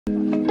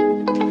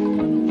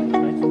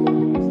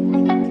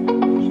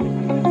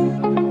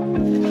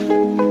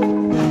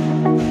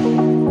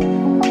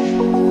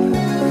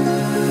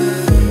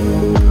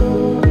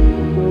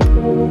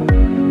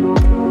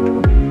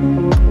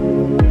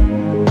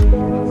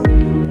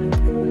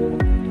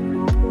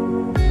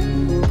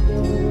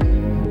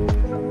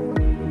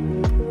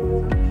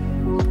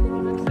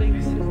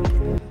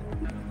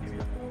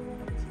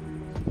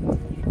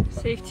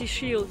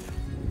shield.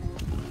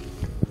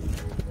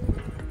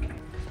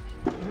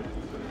 Da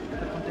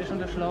kommt eh schon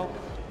der Schlauch.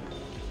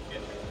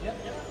 Ja,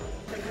 ja.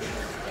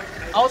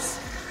 Aus!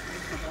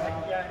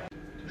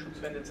 Die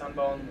Schutzwände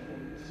zusammenbauen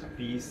und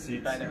Wie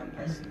sieht Beine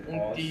anpassen. Und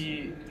aus?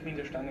 die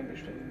Winkelstangen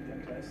bestellen, die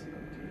am 30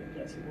 und die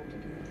 30 Volt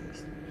und die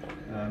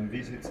 100.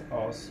 Wie sieht's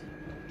aus?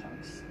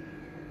 Tanks.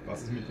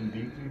 Was ist mit den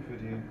Winkeln für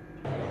die?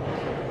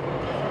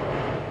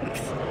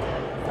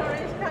 Sorry,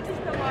 ich kann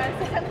nicht normal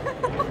sein.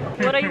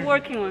 What are you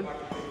working on?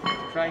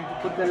 Trying to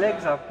put the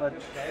legs up, but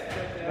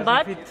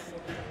But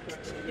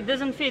it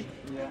doesn't fit.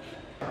 yeah.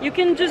 You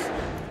can just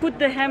put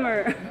the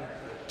hammer,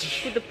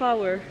 put the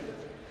power.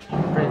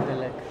 Press the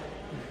leg.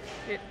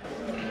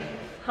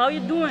 How you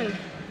doing?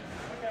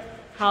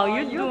 How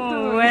you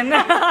doing?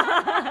 How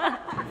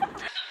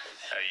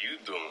you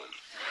doing?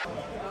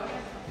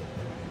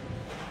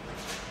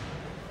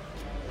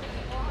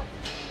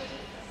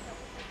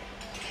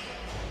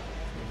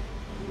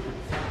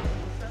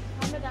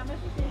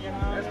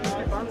 Das muss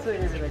die Panzer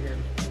wieder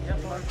geben. Ja,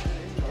 voll.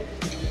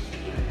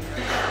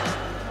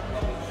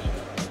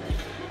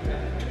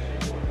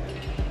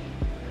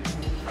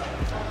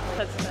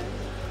 That's nice.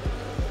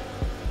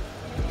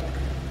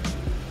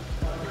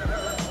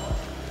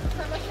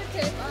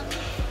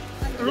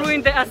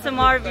 Ruined the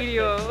SMR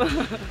video.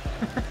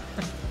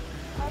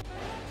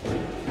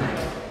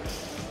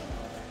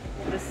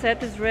 The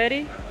set is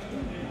ready.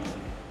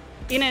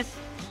 Ines,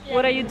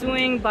 what are you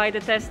doing by the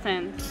test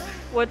stand?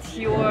 What's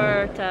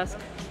your task?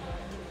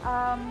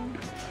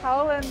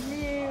 Paul and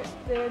me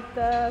did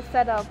the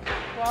setup.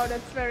 Wow,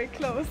 that's very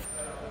close.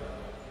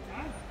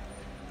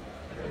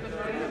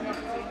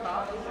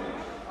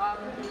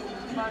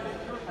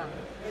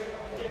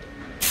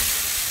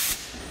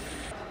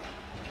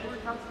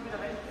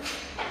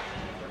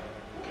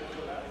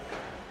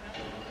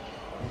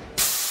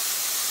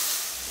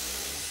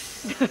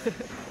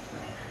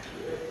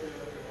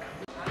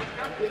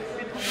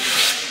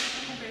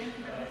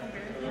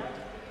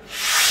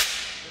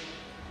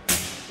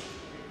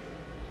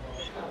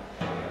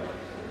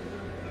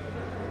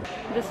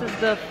 This is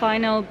the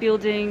final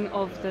building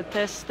of the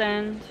test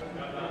stand.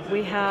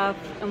 We have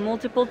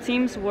multiple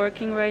teams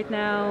working right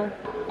now.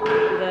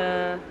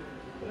 The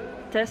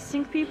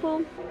testing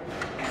people.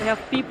 We have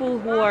people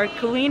who are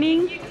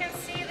cleaning. You can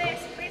see this,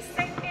 please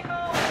take me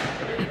home.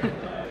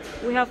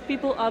 We have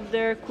people up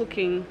there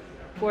cooking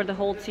for the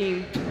whole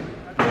team.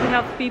 We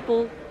have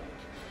people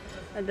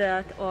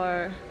that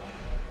are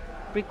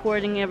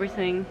recording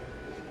everything.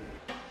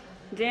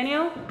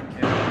 Daniel,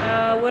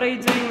 what are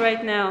you doing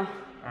right now?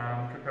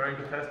 I'm preparing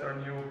to test our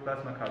new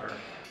plasma cutter.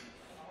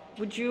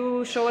 Would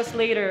you show us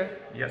later?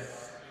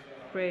 Yes.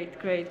 Great,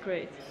 great,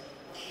 great.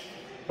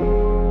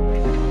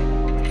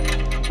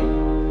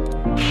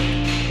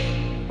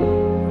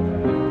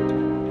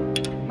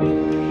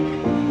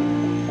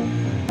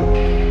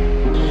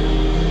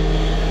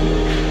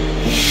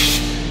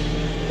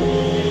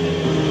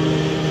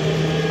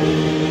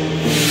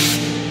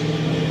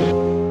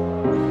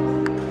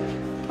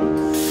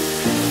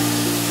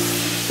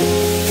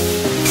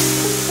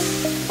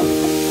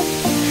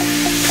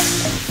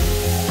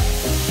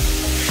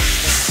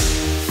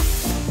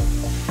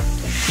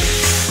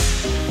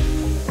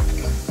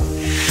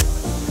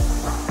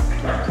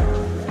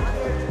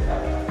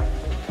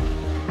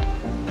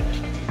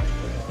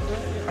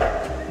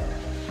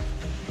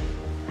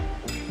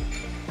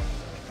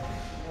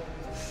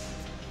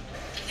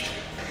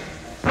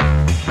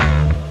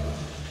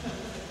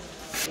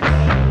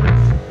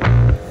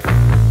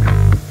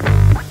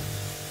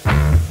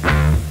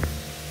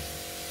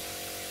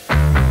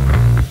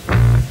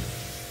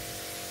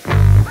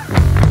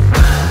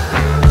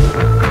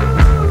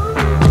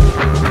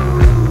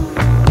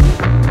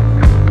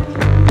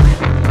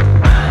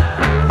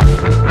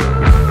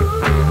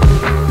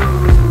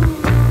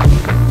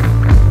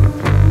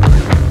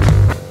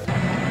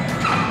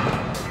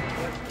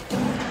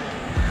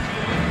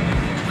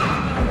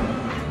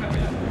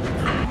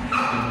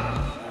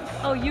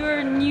 Oh, you're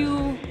a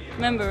new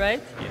member,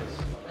 right? Yes.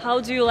 How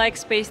do you like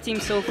Space Team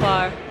so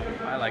far?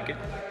 I like it.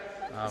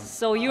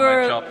 So My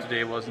you're job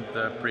today wasn't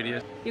the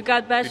prettiest. you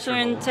got bachelor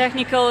in Future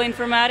technical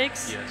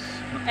informatics? Yes.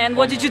 And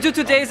what did you do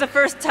today as the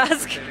first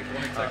task?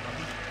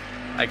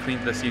 I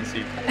cleaned the CNC.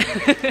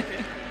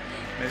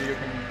 Maybe you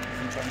can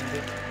join me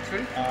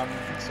here.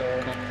 So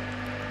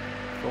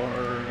for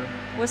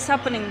What's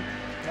happening?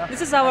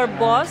 This is our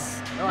boss.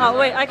 Oh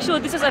wait,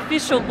 actually this is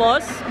official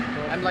boss.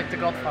 I'm like the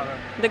godfather.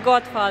 The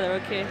godfather,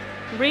 okay.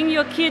 Bring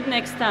your kid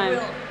next time.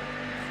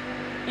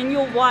 And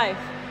your wife.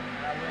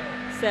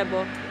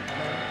 Sebo.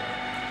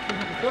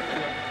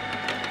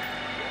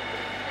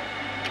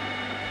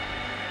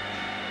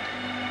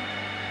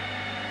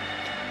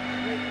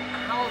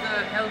 How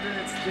the hell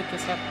did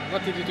this happen?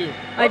 What did you do?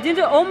 I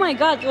didn't. Oh my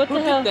god, what Who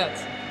the hell? did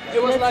that?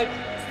 It was like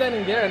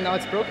standing there and now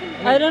it's broken?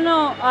 I don't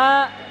know.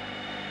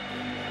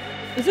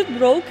 Is it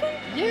broken?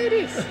 Yeah, it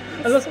is.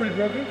 It looks pretty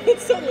broken.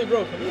 It's totally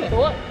broken. Yeah.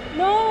 What?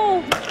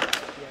 No!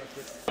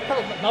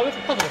 Puzzle. Now it's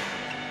a puzzle.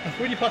 A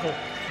 3D puzzle.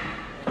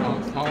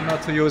 How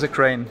not to use a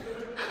crane.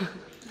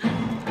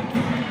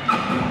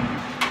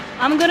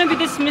 I'm gonna be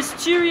this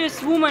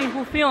mysterious woman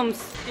who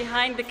films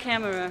behind the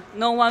camera.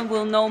 No one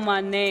will know my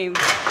name.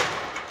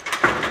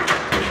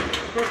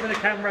 Work with the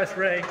camera's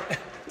Ray.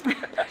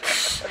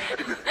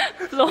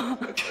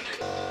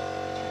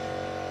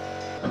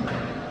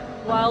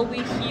 While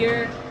we're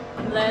here,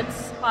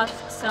 let's ask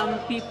some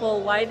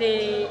people why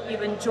they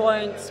even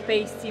joined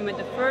Space Team in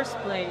the first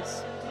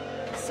place,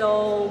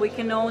 so we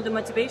can know the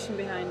motivation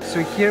behind it.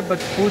 So here, but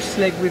push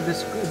like with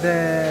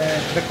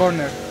the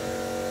corner.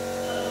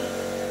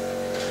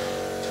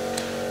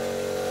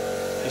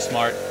 He's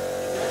smart.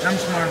 I'm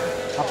smart.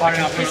 I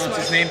can't pronounce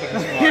his name, but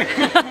he's smart.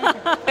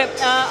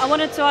 I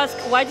wanted to ask,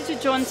 why did you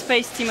join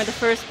Space Team in the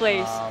first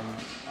place?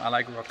 I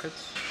like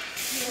rockets.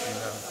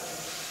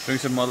 And, doing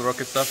some model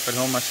rocket stuff at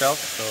home myself,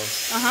 so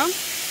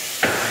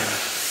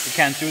you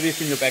can't do this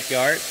in your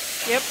backyard.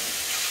 Yep.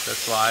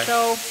 That's why.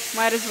 So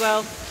might as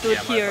well do it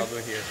here. Might as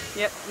well do it here.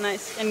 Yep,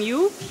 nice. And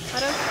you,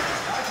 Adam?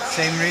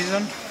 Same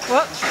reason.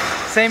 What?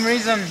 Same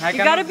reason.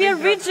 You gotta be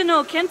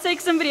original. Can't take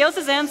somebody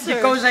else's answer.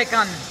 Because I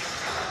can.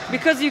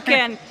 Because you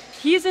can.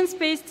 He's in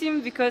Space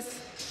Team because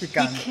He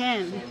can. He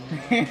can.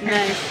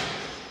 Nice.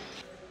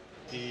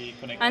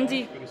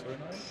 Andy,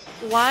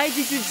 why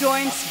did you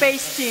join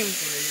Space Team?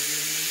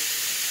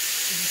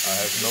 I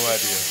have no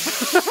idea.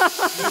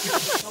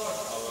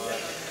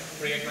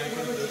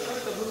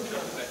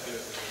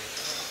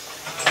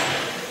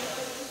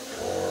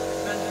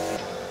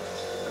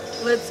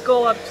 Let's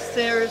go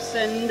upstairs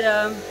and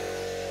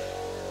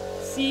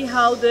see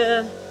how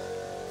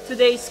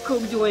today's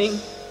cook doing.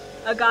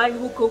 A guy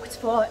who cooked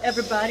for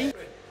everybody.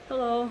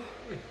 Hello.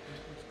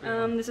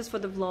 This is for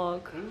the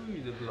vlog.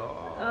 The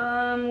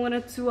vlog.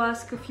 Wanted to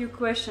ask a few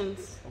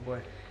questions. Oh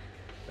boy.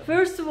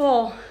 First of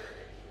all,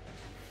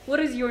 what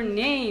is your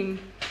name?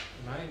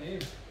 My name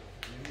is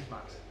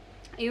Max.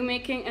 Are you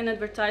making an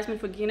advertisement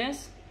for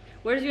Guinness?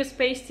 Where's your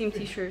Space Team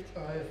t-shirt?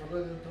 I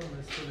forgot it on.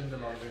 It's still in the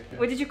laundry.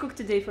 What did you cook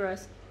today for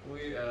us?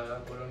 We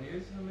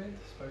bolognese I made,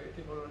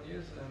 spaghetti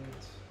bolognese and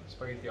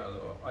spaghetti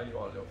aglio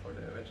olio for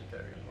the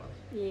vegetarian ones.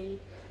 Yay.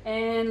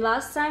 And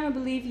last time I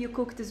believe you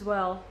cooked as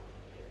well.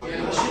 Oh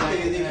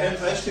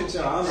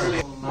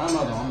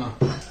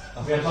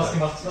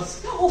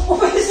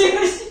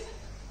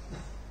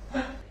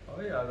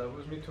yeah, that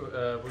was me too.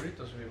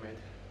 Burritos we made.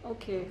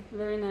 Okay,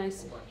 very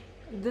nice.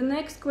 The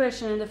next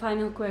question and the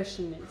final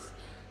question is,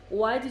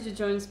 why did you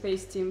join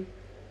Space Team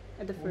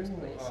at the first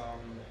place?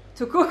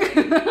 To cook?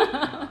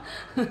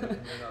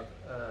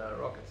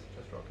 Rockets,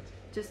 just rockets.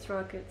 Just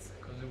rockets.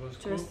 Because it was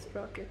cool. Just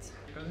rockets.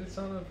 Because it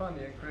sounded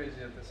funny and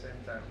crazy at the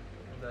same time.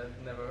 And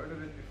I've never heard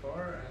of it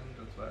before, and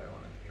that's why I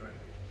wanted to join it.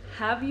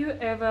 Have you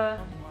ever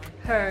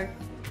heard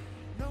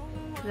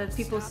that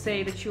people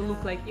say that you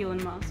look like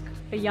Elon Musk?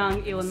 A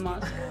young Elon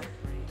Musk?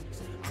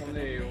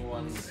 Only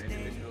one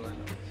individual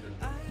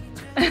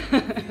I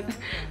know.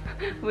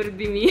 Would it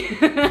be me?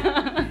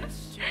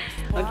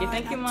 Okay,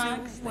 thank you,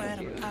 Max.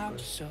 Thank you.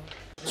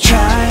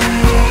 Try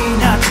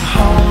not to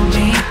hold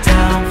me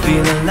down.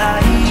 Feel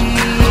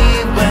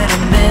alive when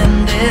I'm in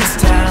this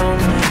town.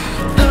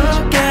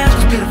 Look at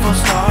those beautiful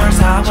stars.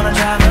 I wanna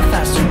drive a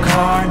faster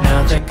car.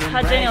 Now they're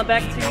Hi, Daniel,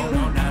 back to you.